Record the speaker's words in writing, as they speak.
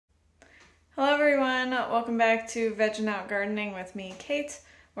Hello everyone, welcome back to Veggin' Out Gardening with me, Kate,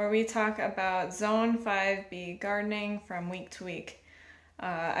 where we talk about Zone 5B gardening from week to week.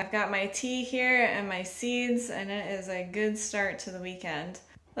 I've got my tea here and my seeds, and it is a good start to the weekend.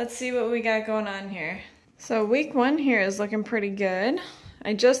 Let's see what we got going on here. So week one here is looking pretty good.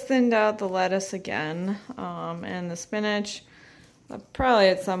 I just thinned out the lettuce again, and the spinach. Probably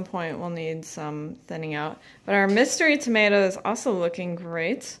at some point we'll need some thinning out. But our mystery tomato is also looking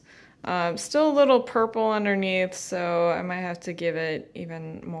great. Still a little purple underneath, so I might have to give it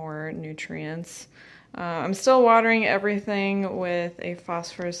even more nutrients. I'm still watering everything with a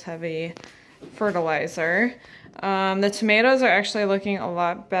phosphorus-heavy fertilizer. The tomatoes are actually looking a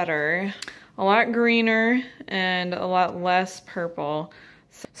lot better, a lot greener, and a lot less purple.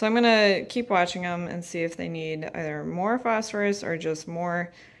 So I'm going to keep watching them and see if they need either more phosphorus or just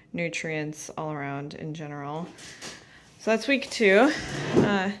more nutrients all around in general. So that's week two.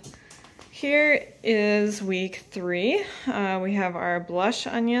 Here is week three. We have our blush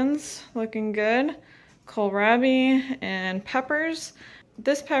onions looking good, kohlrabi, and peppers.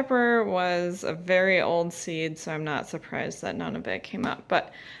 This pepper was a very old seed, so I'm not surprised that none of it came up.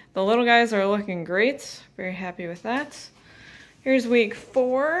 But the little guys are looking great. Very happy with that. Here's week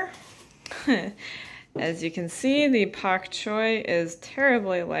four. As you can see, the pak choi is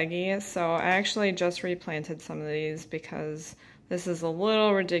terribly leggy, so I actually just replanted some of these because this is a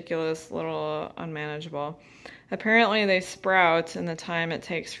little ridiculous, a little unmanageable. Apparently they sprout in the time it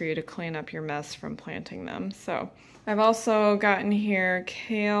takes for you to clean up your mess from planting them. So I've also gotten here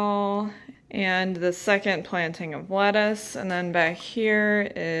kale and the second planting of lettuce, and then back here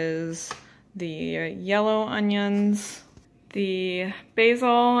is the yellow onions, the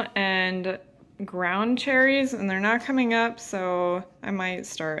basil, and ground cherries, and they're not coming up, so I might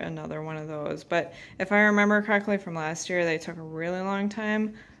start another one of those. But if I remember correctly from last year, they took a really long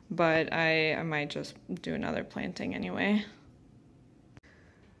time, but I might just do another planting anyway.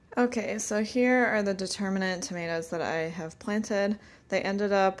 Okay, so here are the determinate tomatoes that I have planted. They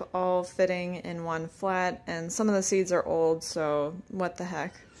ended up all fitting in one flat, and some of the seeds are old, so what the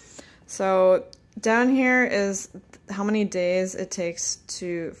heck. So down here is how many days it takes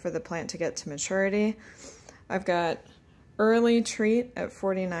for the plant to get to maturity. I've got early treat at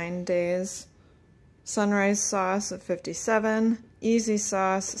 49 days, sunrise sauce at 57, easy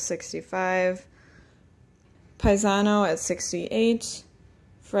sauce 65, paisano at 68,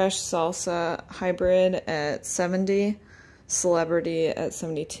 fresh salsa hybrid at 70, celebrity at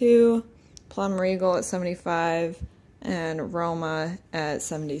 72, plum regal at 75, and Roma at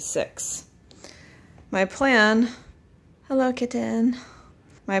 76. My plan, hello kitten.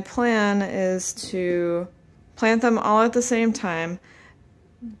 My plan is to plant them all at the same time.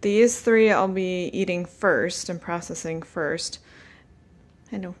 These three I'll be eating first and processing first.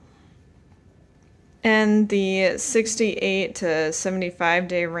 I know. And the 68 to 75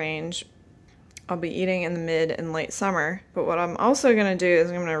 day range I'll be eating in the mid and late summer. But what I'm also going to do is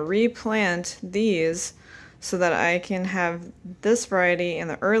I'm going to replant these so that I can have this variety in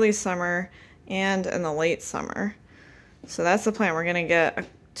the early summer and in the late summer. So that's the plan. We're going to get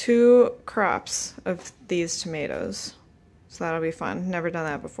 2 crops of these tomatoes. So that'll be fun. Never done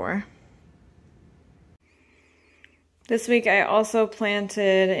that before. This week I also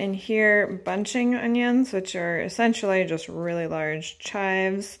planted in here bunching onions, which are essentially just really large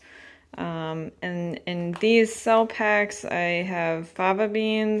chives. And in these cell packs I have fava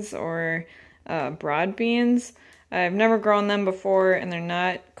beans or broad beans. I've never grown them before, and they're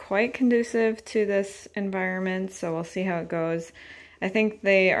not quite conducive to this environment, so we'll see how it goes. I think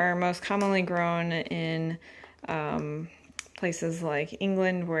they are most commonly grown in places like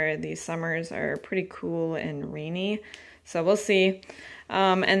England, where the summers are pretty cool and rainy, so we'll see.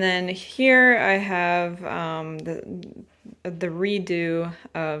 And then here I have the redo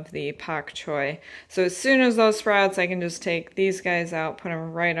of the pak choi. So as soon as those sprouts, I can just take these guys out, put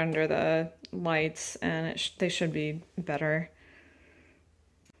them right under the lights, and they should be better.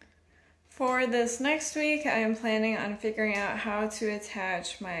 For this next week, I am planning on figuring out how to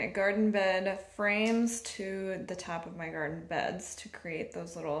attach my garden bed frames to the top of my garden beds to create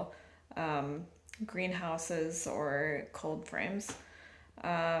those little greenhouses or cold frames.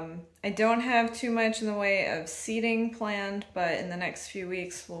 I don't have too much in the way of seeding planned, but in the next few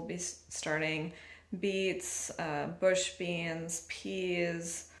weeks we'll be starting beets, bush beans,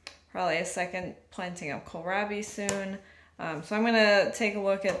 peas, probably a second planting of kohlrabi soon. So I'm going to take a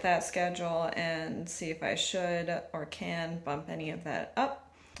look at that schedule and see if I should or can bump any of that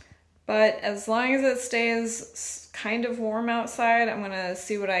up. But as long as it stays kind of warm outside, I'm going to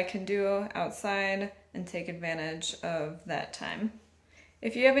see what I can do outside and take advantage of that time.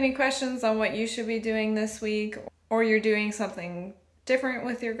 If you have any questions on what you should be doing this week, or you're doing something different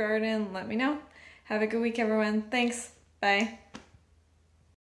with your garden, let me know. Have a good week, everyone. Thanks. Bye.